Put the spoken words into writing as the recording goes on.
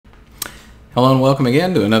Hello and welcome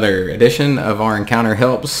again to another edition of our Encounter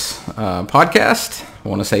Helps podcast. I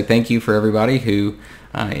want to say thank you for everybody who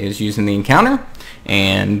is using the Encounter,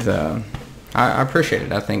 and I appreciate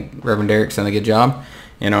it. I think Reverend Derek's done a good job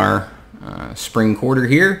in our spring quarter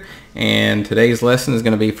here, and today's lesson is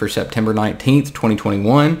going to be for September 19th,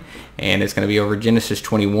 2021, and it's going to be over Genesis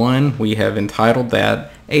 21. We have entitled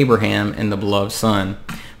that Abraham and the Beloved Son.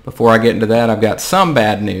 Before I get into that, I've got some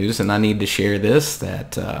bad news, and I need to share this,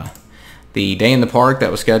 that the Day in the Park that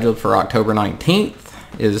was scheduled for October 19th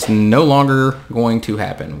is no longer going to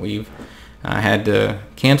happen. We've had to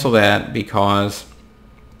cancel that because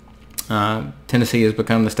Tennessee has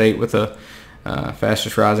become the state with the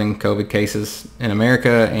fastest rising COVID cases in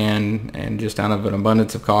America, and just out of an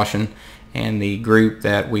abundance of caution, and the group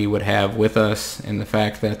that we would have with us, and the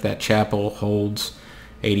fact that that chapel holds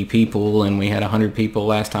 80 people and we had 100 people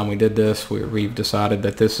last time we did this, we've decided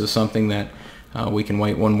that this is something that we can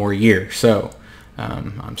wait one more year. So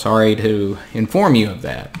I'm sorry to inform you of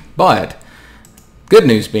that. But good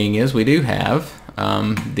news being is we do have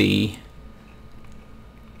the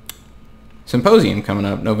symposium coming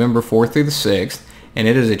up November 4th through the 6th. And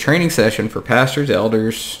it is a training session for pastors,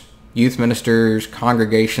 elders, youth ministers,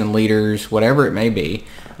 congregation leaders, whatever it may be.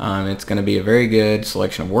 It's going to be a very good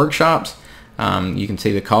selection of workshops. You can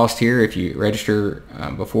see the cost here. If you register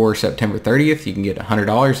before September 30th, you can get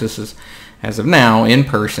 $100. This is, as of now, in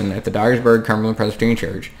person at the Dyersburg Cumberland Presbyterian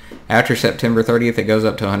Church. After September 30th, it goes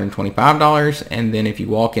up to $125, and then if you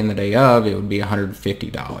walk in the day of, it would be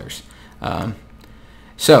 $150.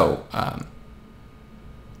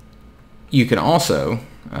 You can also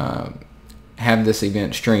have this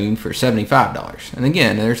event streamed for $75. And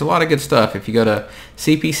again, there's a lot of good stuff. If you go to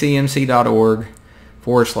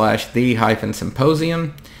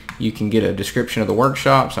cpcmc.org/the-symposium, you can get a description of the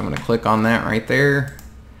workshops. I'm going to click on that right there.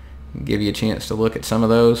 Give you a chance to look at some of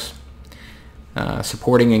those.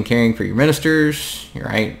 Supporting and caring for your ministers,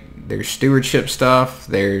 right? There's stewardship stuff.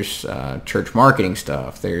 There's church marketing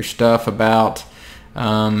stuff. There's stuff about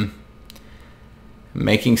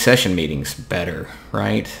making session meetings better,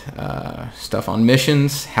 right? Stuff on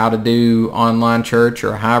missions, how to do online church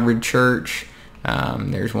or a hybrid church.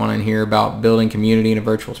 There's one in here about building community in a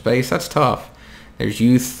virtual space. That's tough. There's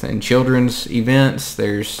youth and children's events.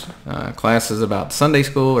 There's classes about Sunday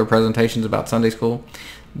school or presentations about Sunday school,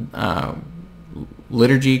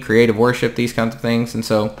 liturgy, creative worship, these kinds of things. And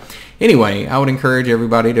so anyway, I would encourage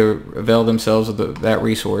everybody to avail themselves of that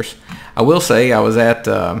resource. I will say I was at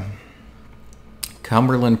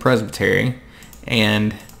Cumberland Presbytery,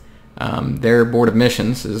 and their Board of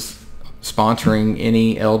Missions is sponsoring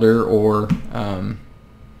any elder or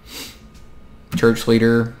church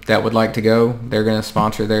leader that would like to go. They're going to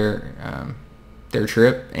sponsor their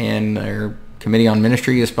trip, and their Committee on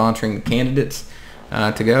Ministry is sponsoring candidates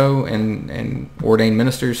to go and ordain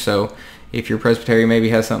ministers. So if your presbytery maybe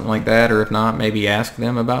has something like that, or if not, maybe ask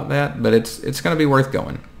them about that. But it's going to be worth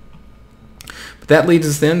going. But that leads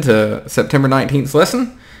us then to September 19th's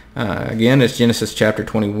lesson. Again, it's Genesis chapter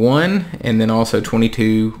 21, and then also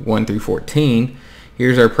 22, 1 through 14.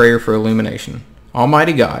 Here's our prayer for illumination.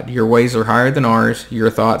 Almighty God, your ways are higher than ours, your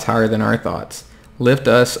thoughts higher than our thoughts. Lift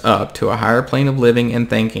us up to a higher plane of living and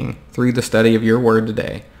thinking through the study of your word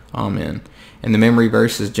today. Amen. And the memory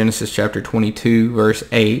verse is Genesis chapter 22, verse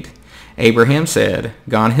 8. Abraham said,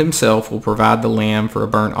 God himself will provide the lamb for a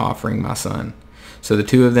burnt offering, my son. So the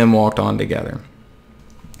two of them walked on together.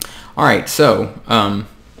 All right, so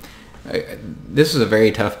this is a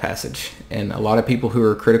very tough passage, and a lot of people who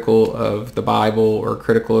are critical of the Bible or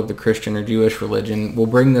critical of the Christian or Jewish religion will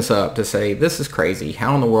bring this up to say, this is crazy.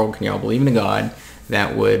 How in the world can y'all believe in a God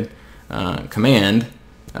that would command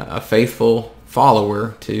a faithful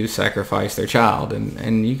follower to sacrifice their child?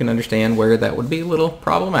 And you can understand where that would be a little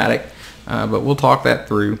problematic, but we'll talk that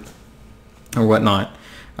through or whatnot.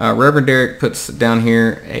 Reverend Derek puts down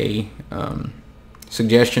here a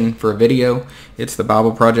suggestion for a video. It's the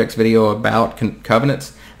Bible Project's video about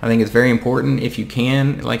covenants. I think it's very important, if you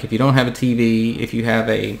can, like if you don't have a TV, if you have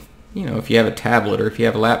a tablet, or if you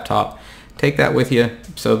have a laptop, take that with you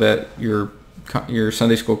so that your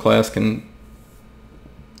Sunday school class can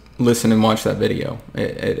listen and watch that video.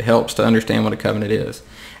 It helps to understand what a covenant is.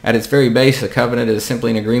 At its very base, a covenant is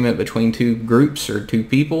simply an agreement between two groups or two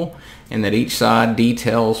people, and that each side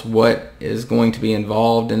details what is going to be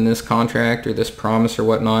involved in this contract or this promise or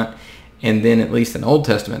whatnot. And then, at least in Old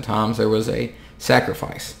Testament times, there was a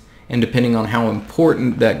sacrifice. And depending on how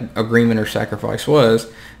important that agreement or sacrifice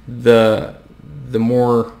was, the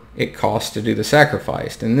more it cost to do the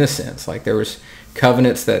sacrifice. In this sense, like there was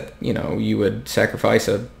covenants that, you would sacrifice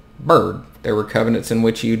a bird. There were covenants in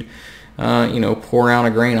which you'd, pour out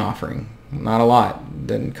a grain offering. not a lot,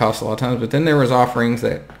 didn't cost a lot of times, but then there was offerings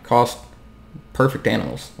that cost perfect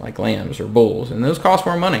animals like lambs or bulls, and those cost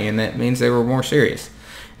more money, and that means they were more serious.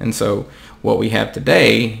 And so what we have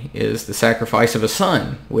today is the sacrifice of a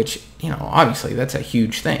son, which, obviously that's a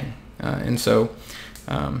huge thing. And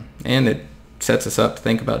it sets us up to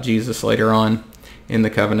think about Jesus later on in the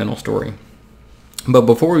covenantal story. But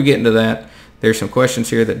before we get into that, there's some questions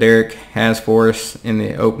here that Derek has for us in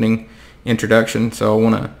the opening introduction, so I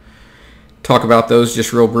want to talk about those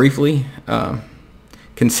just real briefly.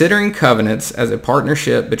 Considering covenants as a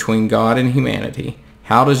partnership between God and humanity,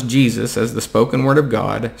 how does Jesus, as the spoken word of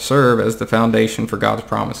God, serve as the foundation for God's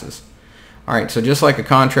promises? All right, so just like a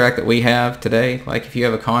contract that we have today, like if you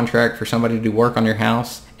have a contract for somebody to do work on your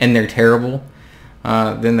house and they're terrible,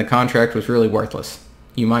 then the contract was really worthless.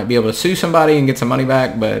 You might be able to sue somebody and get some money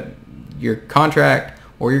back, but your contract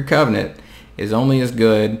or your covenant is only as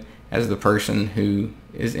good as the person who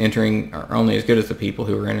is entering, or only as good as the people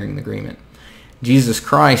who are entering the agreement. Jesus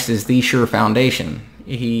Christ is the sure foundation.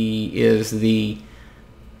 He is the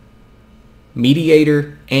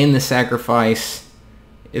mediator and the sacrifice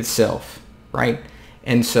itself, right?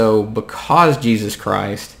 And so because Jesus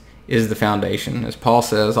Christ is the foundation, as Paul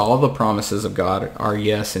says, all the promises of God are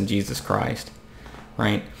yes in Jesus Christ,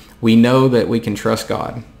 right? We know that we can trust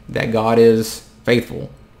God, that God is faithful,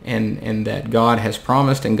 and that God has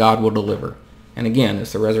promised and God will deliver. And again,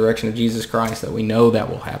 it's the resurrection of Jesus Christ that we know that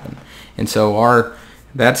will happen. And so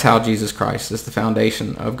that's how Jesus Christ is the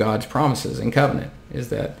foundation of God's promises and covenant, is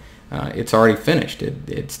that it's already finished.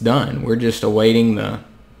 It's done. We're just awaiting the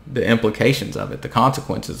implications of it, the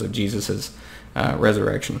consequences of Jesus'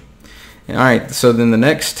 resurrection. All right, so then the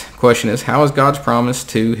next question is, how is God's promise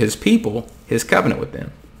to his people, his covenant with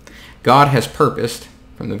them? God has purposed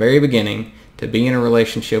from the very beginning to be in a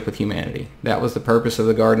relationship with humanity. That was the purpose of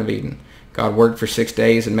the Garden of Eden. God worked for 6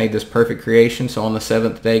 days and made this perfect creation, so on the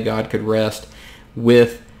seventh day God could rest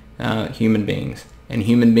with human beings. And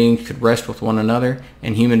human beings could rest with one another,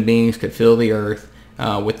 and human beings could fill the earth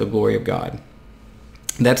with the glory of God.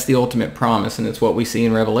 That's the ultimate promise, and it's what we see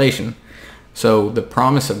in Revelation. So the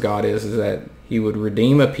promise of God is that he would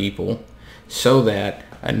redeem a people so that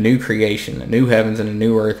a new creation, a new heavens and a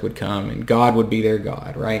new earth would come, and God would be their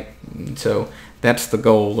God, right? And so that's the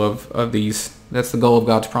goal of these. That's the goal of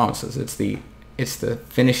God's promises. It's the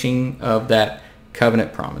finishing of that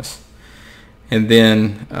covenant promise. And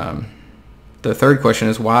then the third question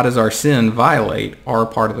is, why does our sin violate our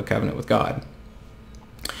part of the covenant with God?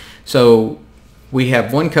 So we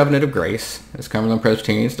have one covenant of grace. As Cumberland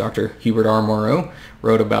Presbyterians, Dr. Hubert R. Morrow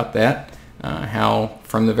wrote about that, how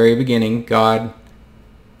from the very beginning God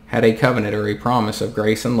had a covenant or a promise of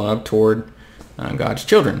grace and love toward God's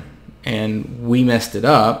children. And we messed it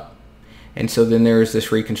up. And so then there is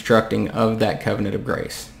this reconstructing of that covenant of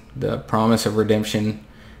grace. The promise of redemption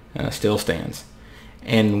still stands.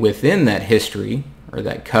 And within that history, or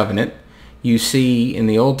that covenant, you see in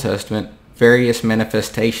the Old Testament various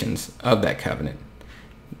manifestations of that covenant.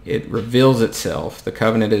 It reveals itself. The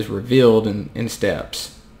covenant is revealed in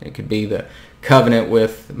steps. It could be the covenant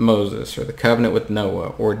with Moses, or the covenant with Noah,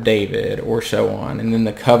 or David, or so on. And then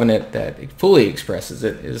the covenant that fully expresses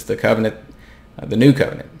it is the covenant, the new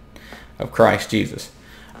covenant of Christ Jesus.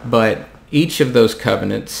 But each of those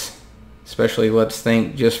covenants, especially let's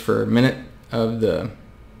think just for a minute of the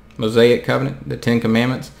Mosaic covenant, the Ten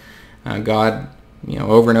Commandments, God,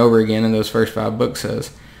 over and over again in those first 5 books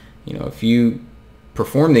says, if you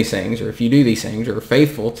perform these things, or if you do these things, or are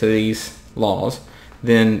faithful to these laws,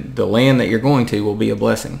 then the land that you're going to will be a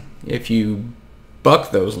blessing. If you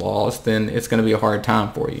buck those laws, then it's going to be a hard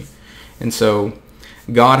time for you. And so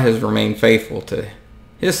God has remained faithful to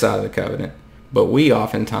his side of the covenant, but we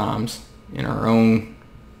oftentimes, in our own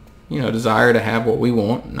desire to have what we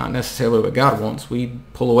want, not necessarily what God wants, we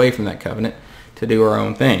pull away from that covenant to do our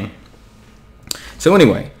own thing. So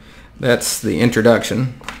anyway, that's the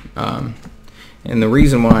introduction. And the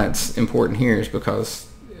reason why it's important here is because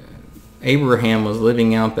Abraham was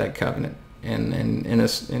living out that covenant,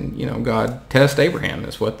 and God tests Abraham,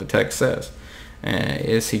 is what the text says.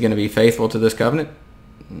 Is he going to be faithful to this covenant?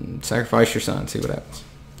 Sacrifice your son, see what happens.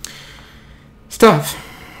 It's tough.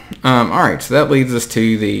 All right, so that leads us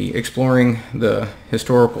to the exploring the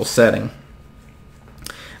historical setting.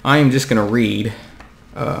 I am just going to read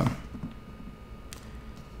the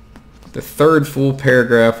third full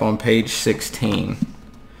paragraph on page 16.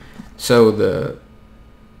 So the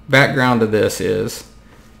background of this is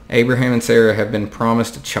Abraham and Sarah have been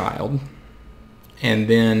promised a child, and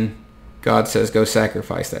then God says, go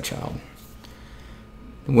sacrifice that child.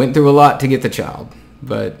 Went through a lot to get the child,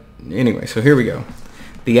 but anyway, so here we go.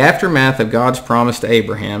 The aftermath of God's promise to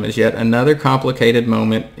Abraham is yet another complicated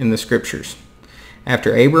moment in the scriptures.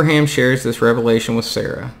 After Abraham shares this revelation with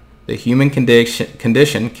Sarah, the human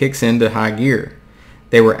condition kicks into high gear.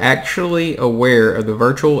 They were actually aware of the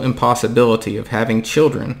virtual impossibility of having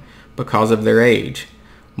children because of their age.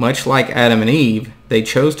 Much like Adam and Eve, they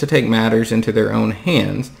chose to take matters into their own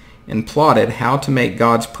hands and plotted how to make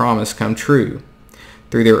God's promise come true.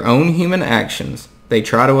 Through their own human actions, they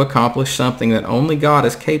try to accomplish something that only God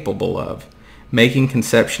is capable of, making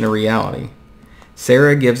conception a reality.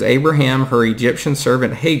 Sarah gives Abraham her Egyptian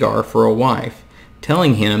servant Hagar for a wife,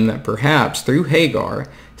 telling him that perhaps through Hagar,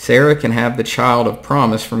 Sarah can have the child of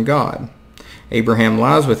promise from God. Abraham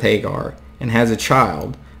lies with Hagar and has a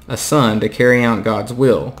child, a son, to carry out God's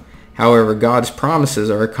will. However, God's promises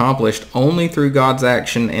are accomplished only through God's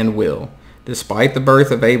action and will. Despite the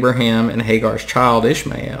birth of Abraham and Hagar's child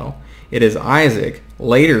Ishmael, it is Isaac,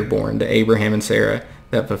 later born to Abraham and Sarah,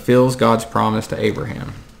 that fulfills God's promise to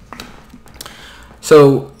Abraham.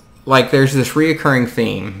 So, there's this reoccurring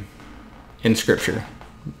theme in Scripture,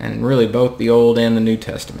 and really both the Old and the New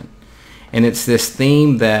Testament. And it's this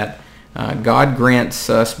theme that God grants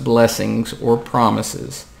us blessings or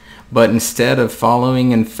promises, but instead of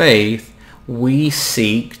following in faith, we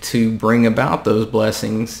seek to bring about those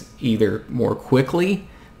blessings either more quickly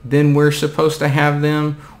than we're supposed to have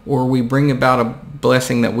them, or we bring about a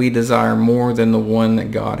blessing that we desire more than the one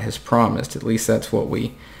that God has promised. At least that's what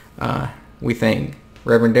we think.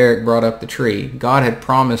 Reverend Derek brought up the tree. God had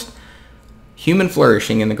promised human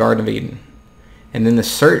flourishing in the Garden of Eden. And then the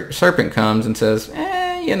serpent comes and says,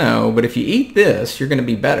 but if you eat this, you're going to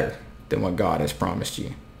be better than what God has promised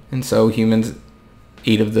you. And so humans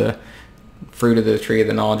eat of the fruit of the tree of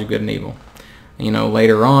the knowledge of good and evil.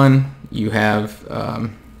 Later on, you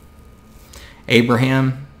have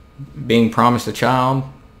Abraham being promised a child,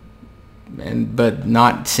 but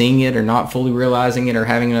not seeing it or not fully realizing it or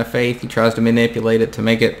having enough faith. He tries to manipulate it to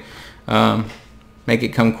make it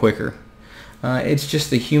come quicker. It's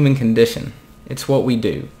just the human condition. It's what we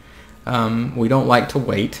do. We don't like to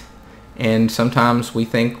wait, and sometimes we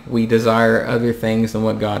think we desire other things than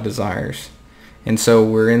what God desires. And so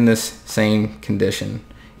we're in this same condition.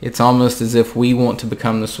 It's almost as if we want to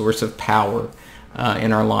become the source of power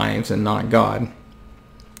in our lives and not God.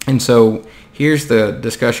 And so here's the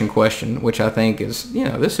discussion question, which I think is,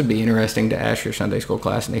 this would be interesting to ask your Sunday school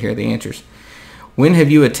class and to hear the answers. When have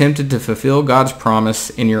you attempted to fulfill God's promise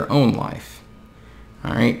in your own life?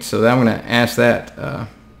 All right, so I'm going to ask that. I'm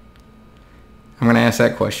going to ask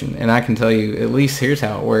that question, and I can tell you at least here's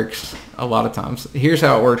how it works. A lot of times, here's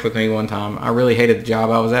how it worked with me one time. I really hated the job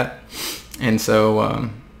I was at, and so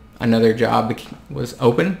another job was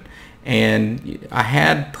open, and I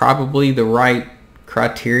had probably the right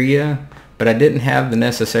criteria, but I didn't have the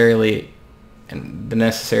necessary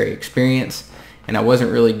experience, and I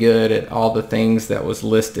wasn't really good at all the things that was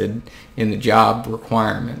listed in the job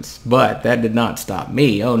requirements. But that did not stop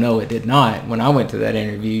me. Oh no, it did not. When I went to that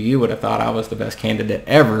interview, you would have thought I was the best candidate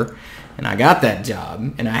ever, and I got that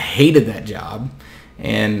job, and I hated that job,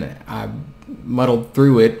 and I muddled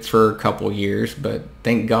through it for a couple years, but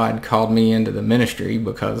thank God called me into the ministry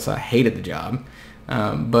because I hated the job.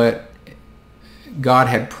 But God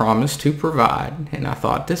had promised to provide, and I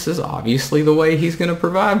thought, this is obviously the way he's going to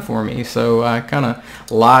provide for me. So I kind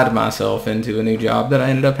of lied myself into a new job that I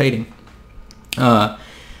ended up hating.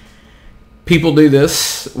 People do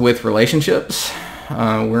this with relationships.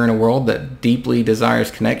 We're in a world that deeply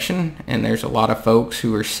desires connection, and there's a lot of folks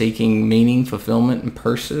who are seeking meaning, fulfillment, and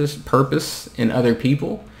purpose in other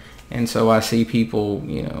people. And so I see people,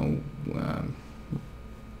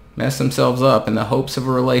 mess themselves up in the hopes of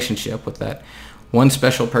a relationship with that one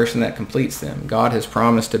special person that completes them. God has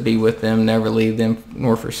promised to be with them, never leave them,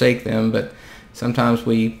 nor forsake them, but sometimes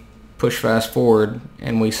we push fast forward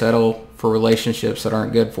and we settle for relationships that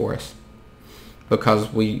aren't good for us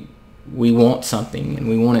because we want something and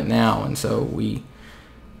we want it now, and so we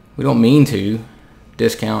don't mean to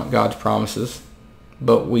discount God's promises,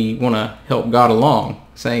 but we want to help God along,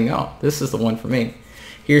 saying, oh, this is the one for me.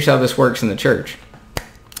 Here's how this works in the church.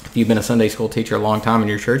 If you've been a Sunday school teacher a long time in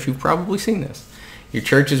your church, you've probably seen this. Your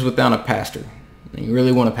church is without a pastor, and you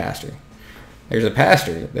really want a pastor. There's a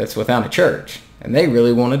pastor that's without a church, and they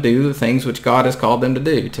really want to do the things which God has called them to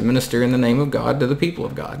do, to minister in the name of God to the people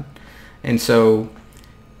of God. And so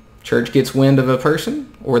church gets wind of a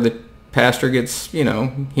person, or the pastor gets,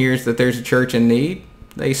 hears that there's a church in need.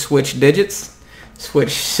 They switch digits,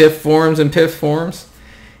 switch SIF forms and PIF forms.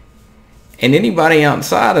 And anybody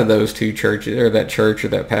outside of those two churches, or that church or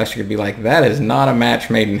that pastor, could be like, that is not a match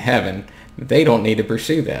made in heaven. They don't need to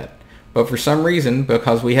pursue that. But for some reason,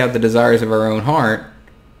 because we have the desires of our own heart,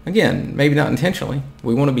 Again, maybe not intentionally.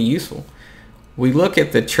 We want to be useful. We look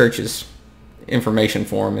at the church's information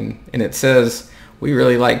form, and it says we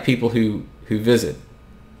really like people who visit.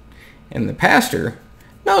 And the pastor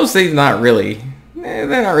knows they're not really an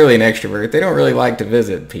extrovert. They don't really like to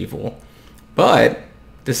visit people. But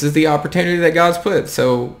this is the opportunity that God's put.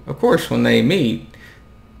 So, of course, when they meet,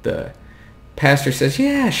 the pastor says,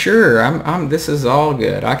 yeah, sure, this is all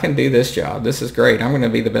good. I can do this job. This is great. I'm going to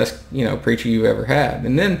be the best, preacher you ever had.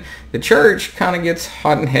 And then the church kind of gets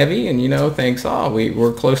hot and heavy and, thinks,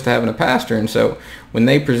 we're close to having a pastor. And so when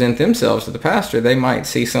they present themselves to the pastor, they might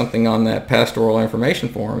see something on that pastoral information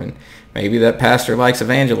form, and maybe that pastor likes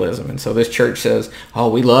evangelism. And so this church says,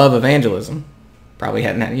 we love evangelism. Probably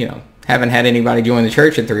haven't had anybody join the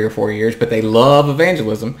church in 3 or 4 years, but they love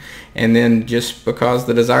evangelism. And then just because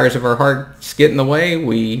the desires of our hearts get in the way,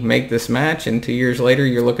 we make this match, and 2 years later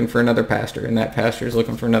you're looking for another pastor, and that pastor is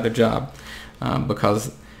looking for another job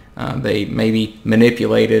because they maybe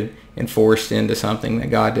manipulated and forced into something that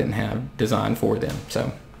God didn't have designed for them.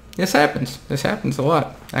 So this happens. This happens a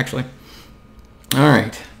lot, actually. All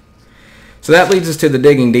right. So that leads us to the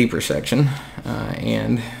digging deeper section,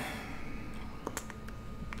 and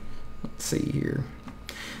see here.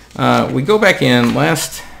 We go back in.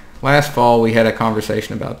 Last fall we had a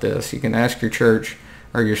conversation about this. You can ask your church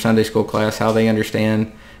or your Sunday school class how they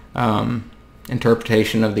understand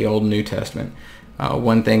interpretation of the Old and New Testament.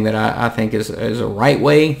 One thing that I think is a right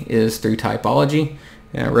way is through typology.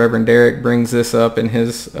 Reverend Derek brings this up in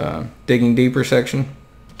his digging deeper section.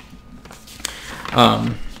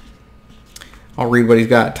 I'll read what he's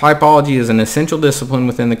got. Typology is an essential discipline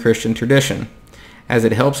within the Christian tradition, as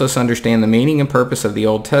it helps us understand the meaning and purpose of the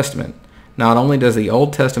Old Testament. Not only does the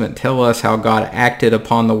Old Testament tell us how God acted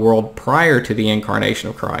upon the world prior to the incarnation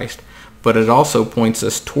of Christ, but it also points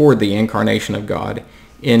us toward the incarnation of God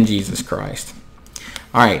in Jesus Christ.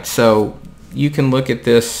 All right, so you can look at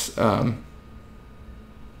this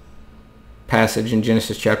passage in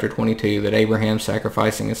Genesis chapter 22 that Abraham's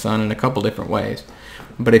sacrificing his son in a couple different ways.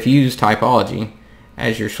 But if you use typology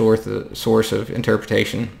as your source of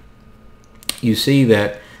interpretation, you see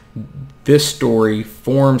that this story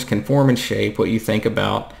can form and shape what you think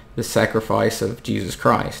about the sacrifice of Jesus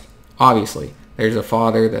Christ. Obviously, there's a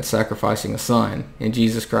father that's sacrificing a son. In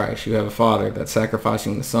Jesus Christ, you have a father that's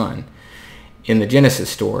sacrificing the son. In the Genesis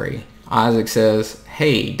story, Isaac says,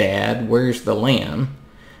 hey, Dad, where's the lamb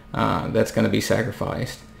that's going to be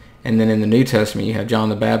sacrificed? And then in the New Testament, you have John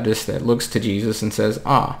the Baptist that looks to Jesus and says,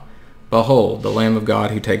 behold, the Lamb of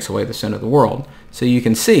God who takes away the sin of the world. So you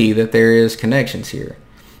can see that there is connections here.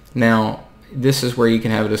 Now, this is where you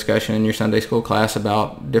can have a discussion in your Sunday school class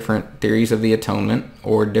about different theories of the atonement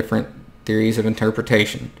or different theories of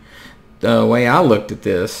interpretation. The way I looked at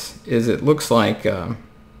this is it looks like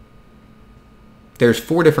there's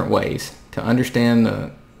 4 different ways to understand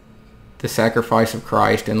the sacrifice of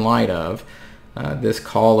Christ in light of this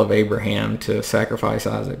call of Abraham to sacrifice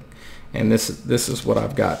Isaac. And this is what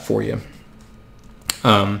I've got for you.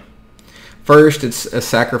 First, it's a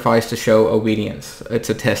sacrifice to show obedience. It's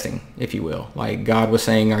a testing, if you will. Like God was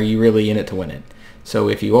saying, are you really in it to win it? So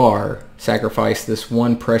if you are, sacrifice this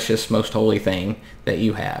one precious, most holy thing that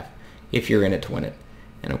you have, if you're in it to win it.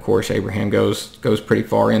 And of course, Abraham goes pretty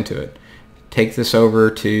far into it. Take this over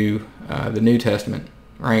to the New Testament,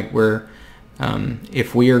 right, where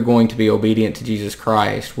if we are going to be obedient to Jesus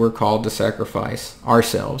Christ, we're called to sacrifice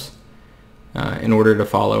ourselves in order to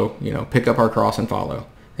follow, pick up our cross and follow.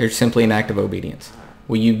 There's simply an act of obedience.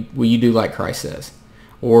 Will you do like Christ says?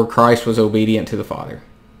 Or Christ was obedient to the Father,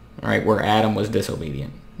 right, where Adam was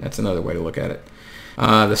disobedient. That's another way to look at it.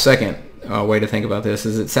 The second way to think about this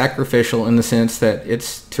is it's sacrificial in the sense that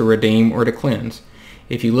it's to redeem or to cleanse.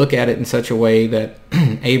 If you look at it in such a way that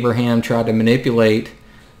Abraham tried to manipulate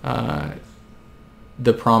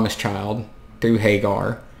the promised child through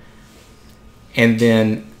Hagar, and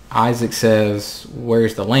then Isaac says,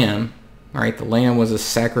 where's the lamb? All right, the lamb was a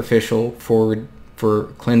sacrificial for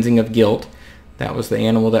cleansing of guilt. That was the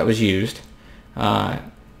animal that was used.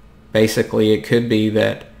 Basically, it could be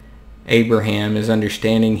that Abraham is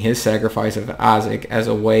understanding his sacrifice of Isaac as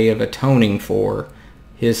a way of atoning for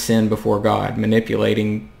his sin before God,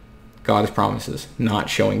 manipulating God's promises, not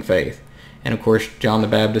showing faith. And of course, John the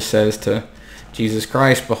Baptist says to Jesus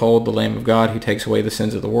Christ, behold the Lamb of God who takes away the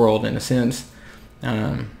sins of the world. In a sense,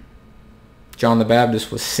 John the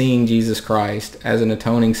Baptist was seeing Jesus Christ as an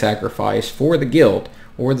atoning sacrifice for the guilt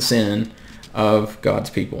or the sin of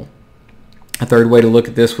God's people. A third way to look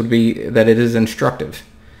at this would be that it is instructive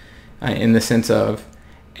in the sense of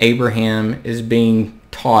Abraham is being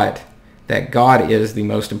taught that God is the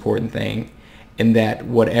most important thing, and that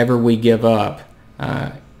whatever we give up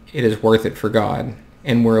it is worth it for God,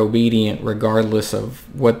 and we're obedient regardless of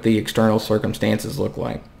what the external circumstances look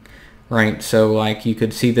like, right? So like you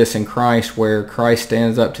could see this in Christ, where Christ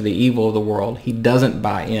stands up to the evil of the world. He doesn't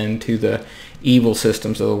buy into the evil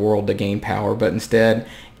systems of the world to gain power, but instead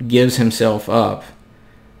gives himself up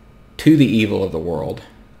to the evil of the world,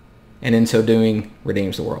 and in so doing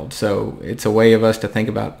redeems the world. So it's a way of us to think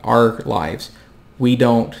about our lives. We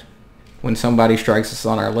don't, when somebody strikes us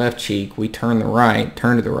on our left cheek, we turn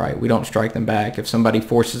to the right. We don't strike them back. If somebody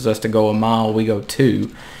forces us to go a mile, we go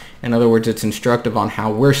 2. In other words, it's instructive on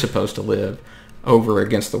how we're supposed to live over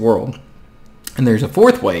against the world. And there's a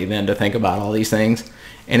fourth way then to think about all these things,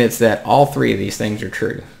 and it's that all 3 of these things are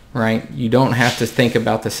true, right? You don't have to think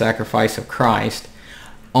about the sacrifice of Christ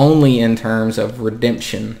only in terms of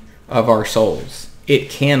redemption of our souls. It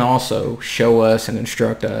can also show us and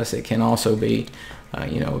instruct us. It can also be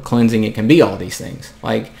cleansing. It can be all these things.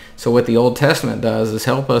 So what the Old Testament does is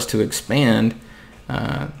help us to expand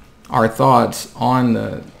our thoughts on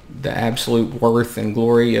the absolute worth and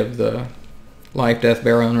glory of the life, death,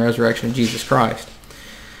 burial, and resurrection of Jesus Christ.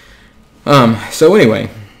 So anyway,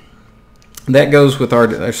 that goes with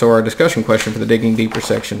our discussion question for the Digging Deeper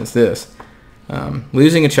section is this.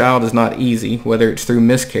 Losing a child is not easy, whether it's through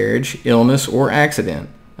miscarriage, illness, or accident.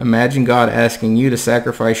 Imagine God asking you to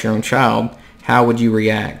sacrifice your own child. How would you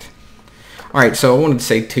react? All right, so I wanted to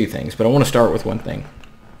say 2 things, but I want to start with one thing.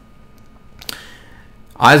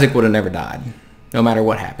 Isaac would have never died, no matter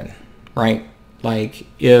what happened, right? Like,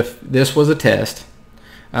 if this was a test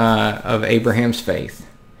of Abraham's faith,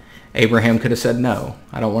 Abraham could have said, no,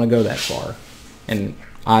 I don't want to go that far. And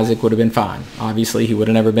Isaac would have been fine. Obviously, he would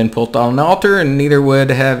have never been pulled on an altar, and neither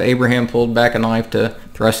would have Abraham pulled back a knife to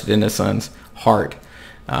thrust it in his son's heart.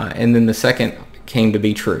 And then the second came to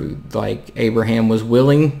be true. Like, Abraham was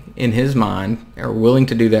willing in his mind, or willing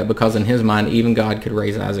to do that because in his mind, even God could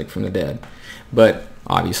raise Isaac from the dead. But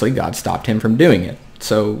obviously, God stopped him from doing it.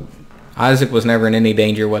 So Isaac was never in any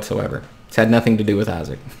danger whatsoever. It's had nothing to do with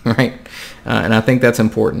Isaac, right? And I think that's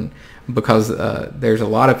important, because there's a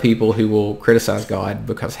lot of people who will criticize God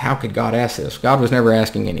because how could God ask this? God was never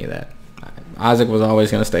asking any of that. Isaac was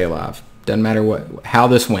always going to stay alive. Doesn't matter how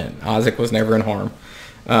this went. Isaac was never in harm.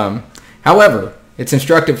 However, it's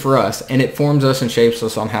instructive for us, and it forms us and shapes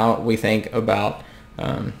us on how we think about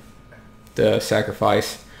the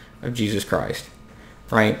sacrifice of Jesus Christ,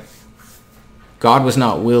 right? God was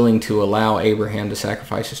not willing to allow Abraham to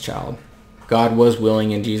sacrifice his child. God was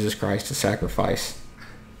willing in Jesus Christ to sacrifice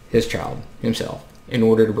his child himself in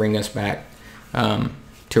order to bring us back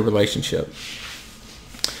to relationship.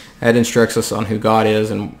 That instructs us on who God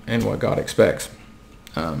is and what God expects.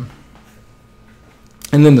 And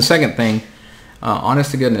then the second thing,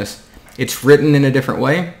 honest to goodness, it's written in a different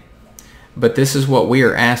way, but this is what we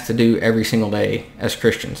are asked to do every single day as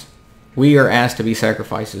Christians. We are asked to be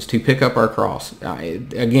sacrifices, to pick up our cross.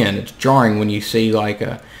 Again, it's jarring when you see like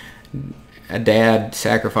a dad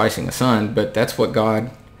sacrificing a son, but that's what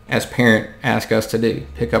God as parent asks us to do.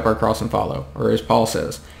 Pick up our cross and follow. Or as Paul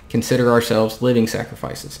says, consider ourselves living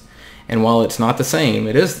sacrifices. And while it's not the same,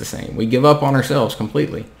 it is the same. We give up on ourselves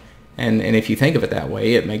completely. And if you think of it that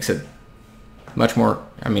way, it makes it much more,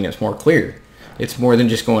 it's more clear. It's more than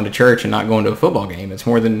just going to church and not going to a football game. It's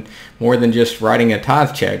more than just writing a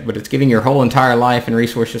tithe check, but it's giving your whole entire life and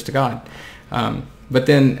resources to God. But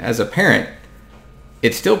then as a parent,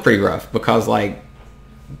 it's still pretty rough because like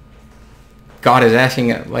God is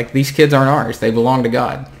asking, like these kids aren't ours. They belong to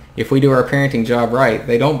God. If we do our parenting job right,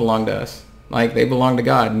 they don't belong to us. Like they belong to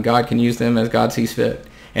God, and God can use them as God sees fit.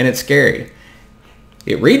 And it's scary.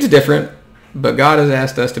 It reads different, but God has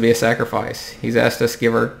asked us to be a sacrifice. He's asked us to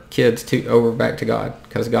give our kids over back to God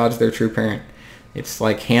because God's their true parent. It's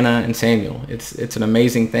like Hannah and Samuel. It's an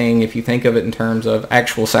amazing thing if you think of it in terms of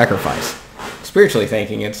actual sacrifice. Spiritually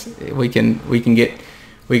thinking, we can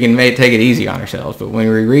take it easy on ourselves, but when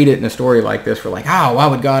we read it in a story like this, we're like, why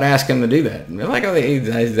would God ask him to do that? And we're like,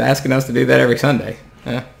 he's asking us to do that every Sunday.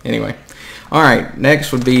 Anyway. All right,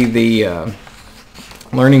 next would be the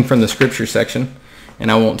learning from the scripture section,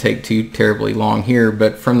 and I won't take too terribly long here,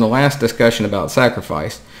 but from the last discussion about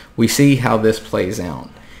sacrifice, we see how this plays out.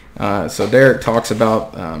 So there it talks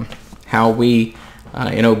about how we,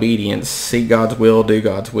 in obedience, seek God's will, do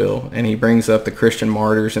God's will, and he brings up the Christian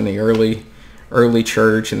martyrs in the early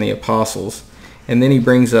church and the apostles, and then he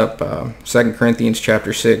brings up 2 Corinthians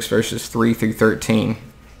chapter 6, verses 3 through 13.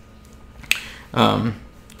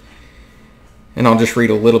 And I'll just read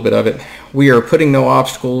a little bit of it. We are putting no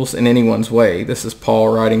obstacles in anyone's way. This is Paul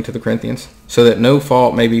writing to the Corinthians. So that no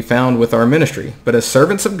fault may be found with our ministry. But as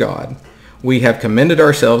servants of God, we have commended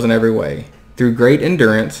ourselves in every way, through great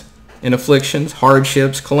endurance, in afflictions,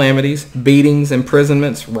 hardships, calamities, beatings,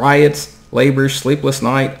 imprisonments, riots, labors, sleepless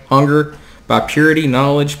night, hunger, by purity,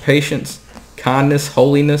 knowledge, patience, kindness,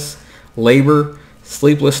 holiness, labor,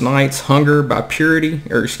 sleepless nights, hunger, by purity,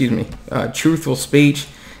 truthful speech,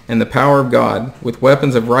 and the power of God, with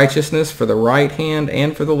weapons of righteousness for the right hand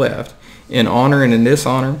and for the left, in honor and in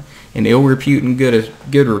dishonor, in ill repute and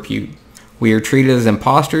good repute. We are treated as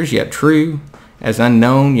impostors, yet true, as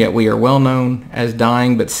unknown, yet we are well known, as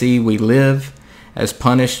dying, but see we live, as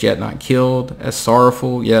punished, yet not killed, as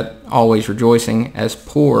sorrowful, yet always rejoicing, as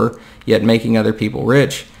poor, yet making other people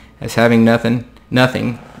rich, as having nothing,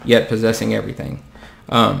 yet possessing everything.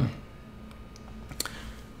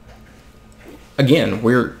 Again,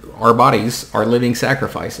 our bodies are living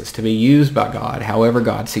sacrifices to be used by God however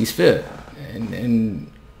God sees fit.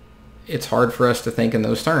 And it's hard for us to think in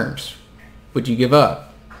those terms. Would you give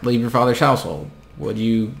up? Leave your father's household? Would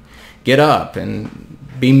you get up and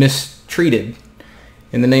be mistreated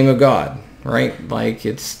in the name of God? Right? Like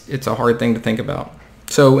it's a hard thing to think about.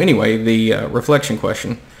 So anyway, the reflection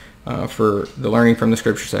question for the learning from the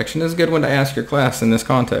scripture section is a good one to ask your class in this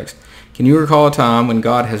context. Can you recall a time when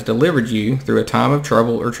God has delivered you through a time of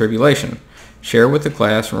trouble or tribulation? Share with the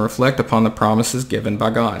class and reflect upon the promises given by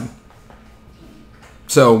God.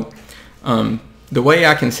 So the way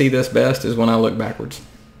I can see this best is when I look backwards.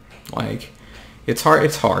 Like it's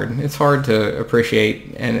hard to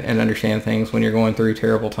appreciate and understand things when you're going through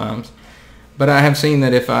terrible times. But I have seen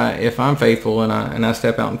that if I'm faithful and I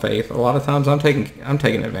step out in faith, a lot of times I'm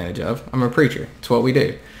taken advantage of. I'm a preacher. It's what we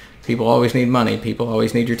do. People always need money. People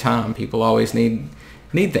always need your time. People always need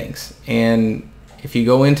things. And if you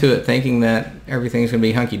go into it thinking that everything's going to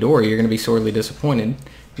be hunky-dory, you're going to be sorely disappointed.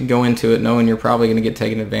 You go into it knowing you're probably going to get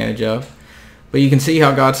taken advantage of. But you can see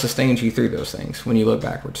how God sustains you through those things when you look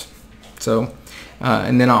backwards. So,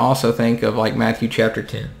 and then I also think of like Matthew chapter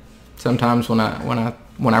 10. Sometimes when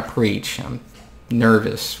I preach, I'm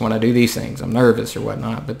nervous. When I do these things, I'm nervous or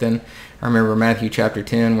whatnot. But then I remember Matthew chapter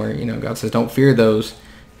 10 where, God says, don't fear those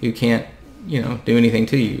who can't, do anything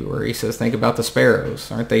to you. Or he says, think about the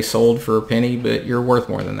sparrows. Aren't they sold for a penny? But you're worth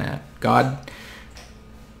more than that. God,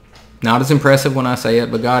 not as impressive when I say it,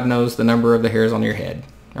 but God knows the number of the hairs on your head,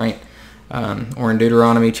 right? Or in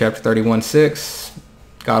Deuteronomy chapter 31:6,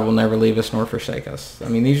 God will never leave us nor forsake us. I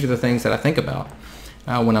mean, these are the things that I think about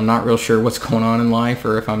when I'm not real sure what's going on in life,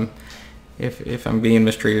 or if I'm being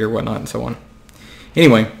mistreated or whatnot and so on.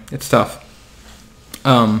 Anyway, it's tough.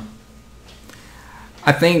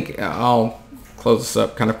 I think I'll close this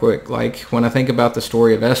up kind of quick. Like when I think about the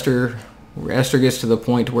story of Esther, where Esther gets to the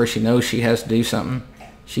point to where she knows she has to do something.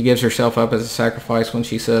 She gives herself up as a sacrifice when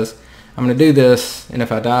she says, I'm going to do this, and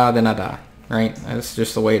if I die, then I die. Right? That's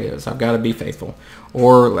just the way it is. I've got to be faithful.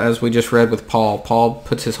 Or as we just read with Paul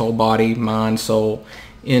puts his whole body, mind, soul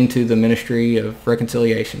into the ministry of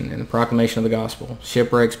reconciliation and the proclamation of the gospel.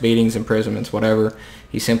 Shipwrecks, beatings, imprisonments, whatever.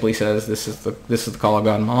 He simply says, this is the call of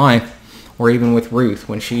God in my life. Or even with Ruth,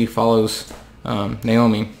 when she follows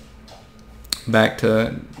Naomi back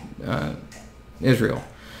to Israel.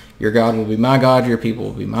 Your God will be my God, your people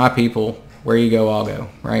will be my people. Where you go, I'll go.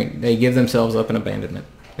 Right? They give themselves up in abandonment.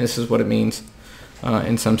 This is what it means,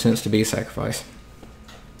 in some sense, to be a sacrifice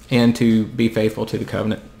and to be faithful to the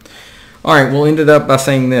covenant. All right, we'll end it up by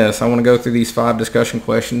saying this. I want to go through these 5 discussion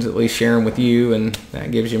questions, at least share them with you, and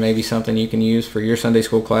that gives you maybe something you can use for your Sunday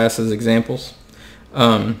school class as examples.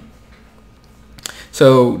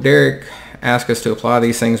 So Derek asked us to apply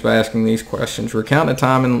these things by asking these questions. Recount a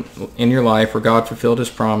time in your life where God fulfilled his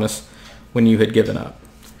promise when you had given up.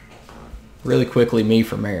 Really quickly, me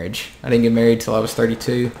for marriage. I didn't get married till I was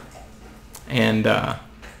 32. And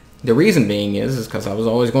the reason being is because I was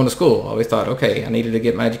always going to school. I always thought, okay, I needed to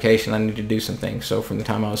get my education. I needed to do some things. So from the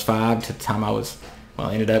time I was 5 to the time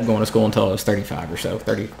I ended up going to school until I was 35 or so,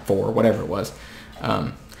 34, whatever it was.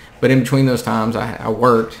 But in between those times, I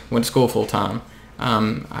worked, went to school full time.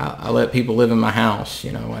 I let people live in my house.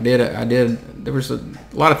 I did. There was a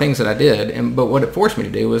lot of things that I did. But what it forced me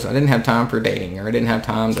to do was I didn't have time for dating, or I didn't have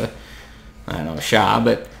time to, shy,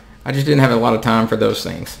 but I just didn't have a lot of time for those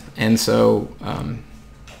things. And so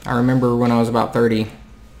I remember when I was about 30,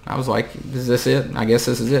 I was like, is this it? I guess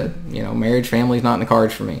this is it. Marriage, family's not in the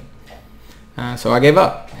cards for me. So I gave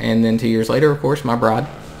up. And then 2 years later, of course, my bride,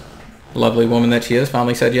 lovely woman that she is,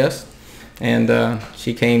 finally said yes. And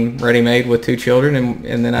she came ready-made with 2 children.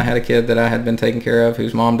 And then I had a kid that I had been taking care of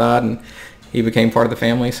whose mom died, and he became part of the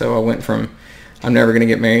family. So I went from I'm never going to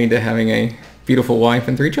get married to having a beautiful wife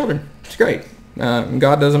and 3 children. It's great.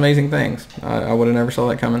 God does amazing things. I would have never saw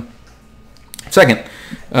that coming. Second,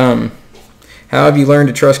 how have you learned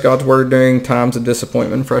to trust God's word during times of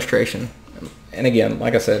disappointment and frustration? and again,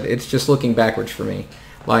 like I said, it's just looking backwards for me.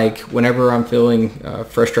 Like whenever I'm feeling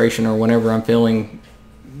frustration or whenever I'm feeling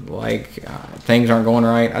like things aren't going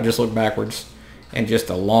right, I just look backwards and just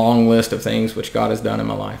a long list of things which God has done in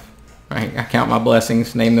my life. Right? I count my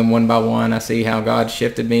blessings, name them one by one. I see how God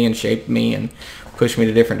shifted me and shaped me and pushed me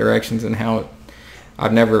to different directions, and how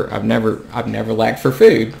I've never lacked for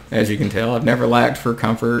food, as you can tell. I've never lacked for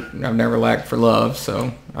comfort. I've never lacked for love.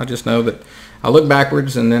 So I just know that I look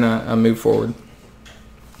backwards and then I move forward.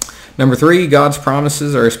 Number 3, God's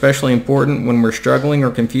promises are especially important when we're struggling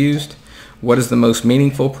or confused. What is the most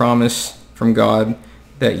meaningful promise from God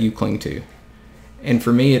that you cling to? And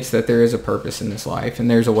for me, it's that there is a purpose in this life and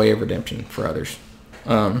there's a way of redemption for others.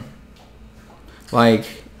 Like,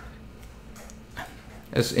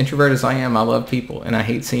 as introverted as I am, I love people, and I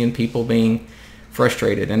hate seeing people being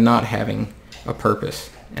frustrated and not having a purpose.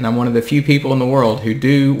 And I'm one of the few people in the world who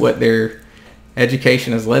do what their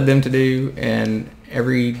education has led them to do, and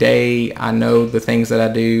every day I know the things that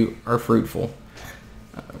I do are fruitful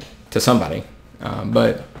to somebody.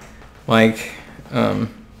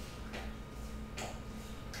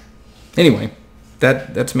 Anyway,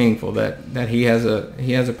 that's meaningful, that he has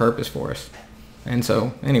a purpose for us. And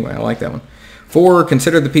so anyway, I like that one. 4,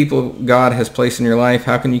 consider the people God has placed in your life.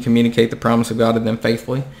 How can you communicate the promise of God to them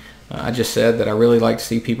faithfully? I just said that I really like to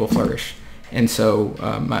see people flourish. And so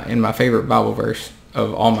my favorite Bible verse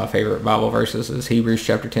of all my favorite Bible verses is Hebrews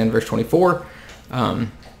chapter 10, verse 24.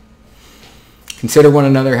 Consider one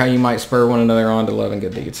another how you might spur one another on to love and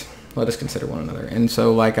good deeds. Let us consider one another. And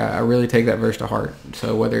so I really take that verse to heart.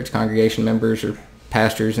 So whether it's congregation members or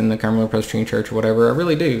pastors in the Cumberland Presbyterian Church or whatever, I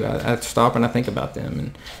really do. I stop and I think about them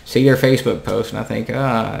and see their Facebook posts, and I think,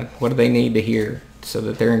 what do they need to hear so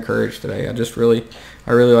that they're encouraged today? I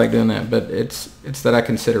really like doing that. But it's that I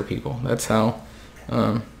consider people. That's how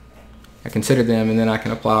I consider them, and then I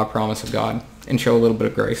can apply a promise of God and show a little bit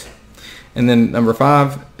of grace. And then number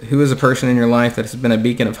 5, who is a person in your life that has been a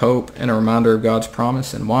beacon of hope and a reminder of God's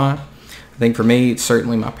promise, and why? I think for me, it's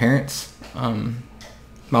certainly my parents,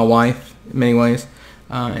 my wife in many ways,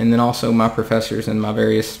 and then also my professors in my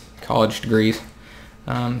various college degrees.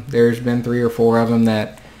 There's been 3 or 4 of them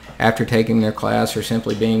that after taking their class or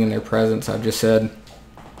simply being in their presence, I've just said,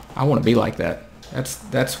 I want to be like that.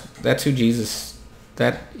 That's who Jesus,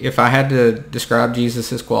 that if I had to describe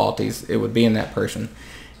Jesus' qualities, it would be in that person.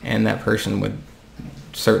 And that person would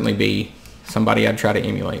certainly be somebody I'd try to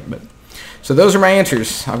emulate. But so those are my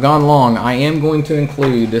answers. I've gone long. I am going to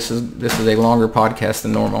include, this is a longer podcast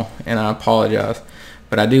than normal, and I apologize,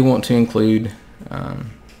 but I do want to include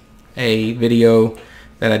a video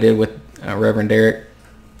that I did with Reverend Derek.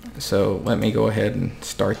 So let me go ahead and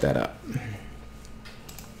start that up.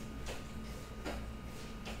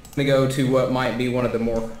 Let me go to what might be one of the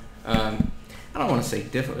more I don't want to say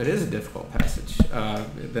difficult. It is a difficult passage.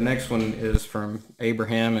 The next one is from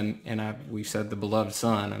Abraham, and we said the beloved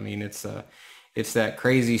son. I mean, it's that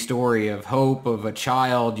crazy story of hope of a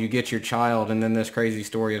child. You get your child, and then this crazy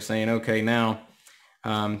story of saying, okay, now,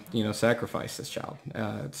 sacrifice this child.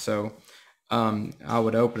 I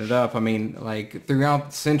would open it up. I mean, like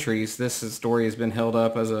throughout the centuries, this story has been held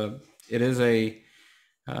up as a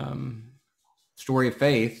story of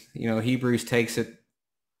faith. Hebrews takes it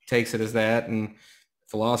as that, and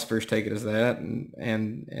philosophers take it as that,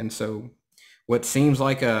 and so what seems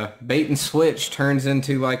like a bait and switch turns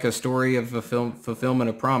into like a story of fulfillment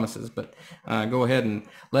of promises. But go ahead and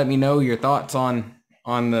let me know your thoughts on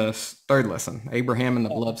the third lesson, Abraham and the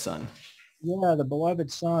beloved son. Yeah, the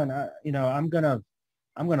beloved son. I'm gonna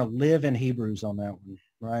live in Hebrews on that one,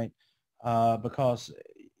 right? Because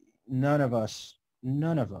none of us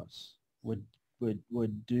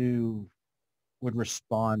would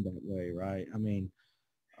respond that way, right? I mean,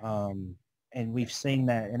 and we've seen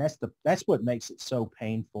that, and that's what makes it so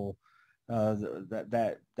painful.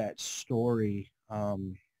 That story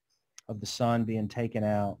of the son being taken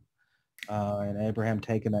out, and Abraham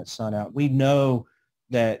taking that son out. We know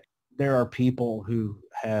that there are people who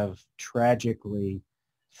have tragically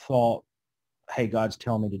thought, hey, God's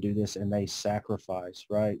telling me to do this, and they sacrifice,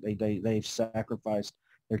 right? They've sacrificed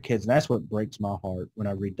their kids. And that's what breaks my heart when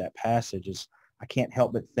I read that passage is I can't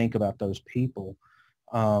help but think about those people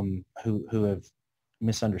who have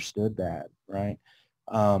misunderstood that, right?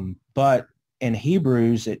 But in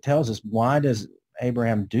Hebrews, it tells us, why does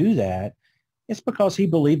Abraham do that? It's because he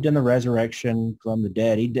believed in the resurrection from the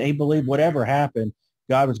dead. He believed whatever happened,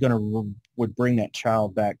 God was would bring that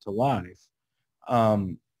child back to life.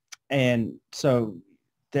 And so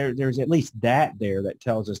there's at least that there that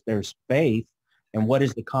tells us there's faith, and what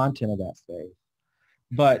is the content of that faith.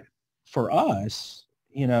 But for us,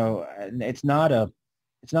 it's not a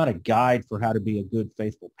it's not a guide for how to be a good,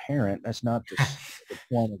 faithful parent. That's not the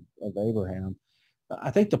point of Abraham.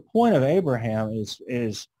 I think the point of Abraham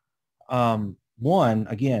one,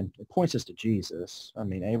 again, it points us to Jesus. I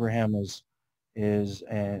mean, Abraham is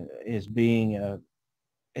being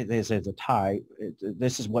is a type.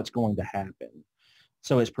 This is what's going to happen.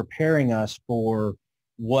 So it's preparing us for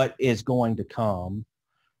what is going to come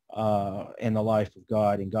in the life of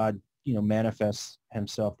God. And God, manifests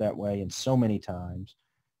himself that way in so many times.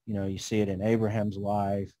 You see it in Abraham's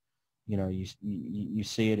life. You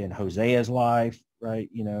see it in Hosea's life, right?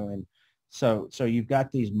 And so you've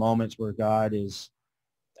got these moments where God is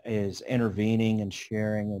intervening and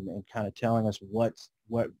sharing and kind of telling us what's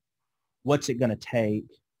it going to take,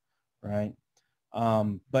 right?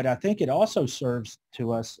 But I think it also serves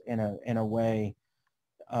to us in a way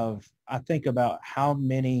of, I think about how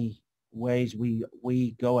many ways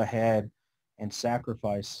we go ahead and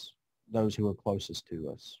sacrifice those who are closest to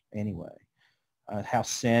us anyway. How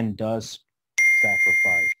sin does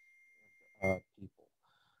sacrifice people.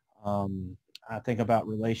 I think about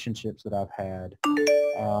relationships that I've had,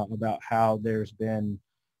 about how there's been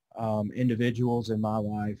individuals in my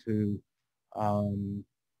life who,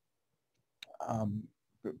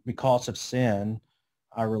 because of sin,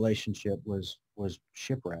 our relationship was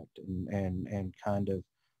shipwrecked and kind of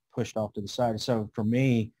pushed off to the side. So for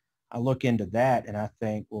me, I look into that and I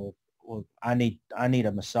think, well, I need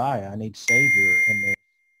a Messiah. I need Savior in this.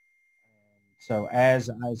 So as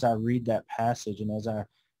I read that passage and as I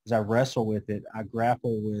wrestle with it, I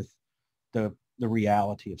grapple with the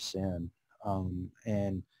reality of sin,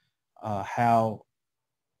 and how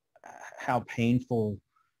painful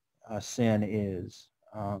sin is,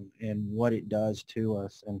 and what it does to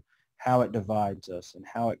us, and how it divides us, and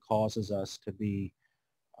how it causes us to be,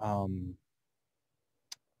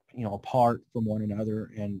 apart from one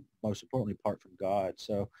another, and most importantly, apart from God.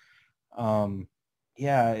 So,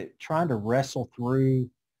 trying to wrestle through,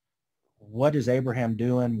 what is Abraham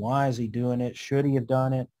doing? Why is he doing it? Should he have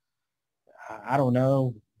done it? I don't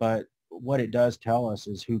know, but what it does tell us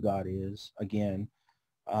is who God is again.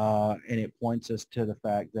 And it points us to the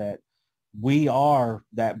fact that we are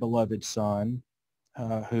that beloved son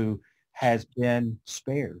who has been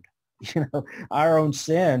spared. Our own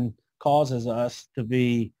sin causes us to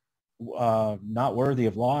be not worthy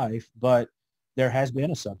of life, but there has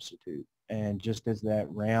been a substitute. And just as that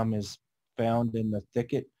ram is found in the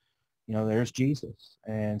thicket, there's Jesus.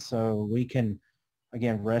 And so we can,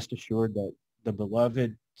 again, rest assured that the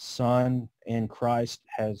beloved Son in Christ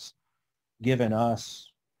has given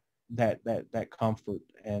us that comfort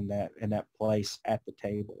and that place at the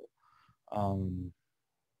table.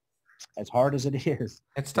 As hard as it is,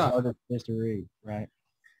 It's as tough. hard as it is to read, right?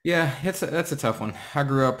 Yeah, that's a tough one. I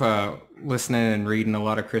grew up listening and reading a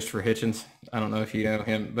lot of Christopher Hitchens. I don't know if you know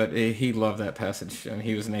him, but he loved that passage. I mean,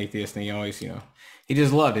 he was an atheist, and he always, he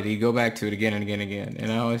just loved it. He'd go back to it again and again and again.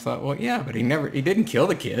 And I always thought, well, yeah, but he didn't kill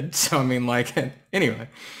the kid. So I mean, like, anyway,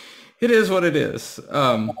 it is what it is.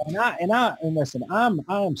 And listen, I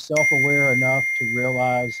am self-aware enough to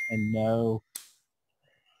realize and know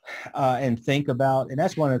and think about, and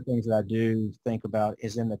that's one of the things that I do think about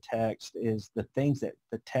is in the text, is the things that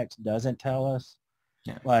the text doesn't tell us.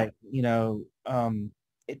 Yeah. Like,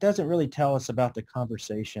 it doesn't really tell us about the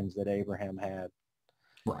conversations that Abraham had.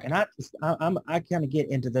 Right. And I kind of get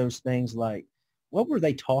into those things like, what were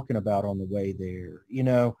they talking about on the way there?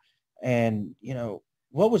 And,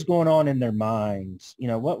 what was going on in their minds?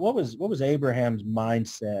 What was Abraham's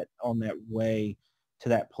mindset on that way to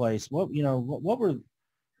that place? What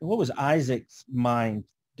was Isaac's mind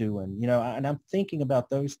doing? And I'm thinking about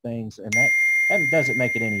those things, and that doesn't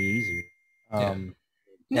make it any easier. Yeah.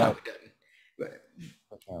 No, But,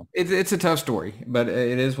 it doesn't. It's a tough story, but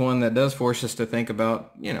it is one that does force us to think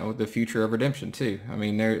about, the future of redemption too. I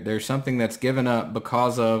mean, there's something that's given up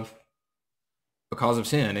because of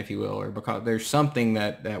sin, if you will, or because there's something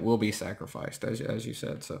that will be sacrificed, as you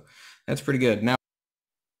said. So that's pretty good. Now,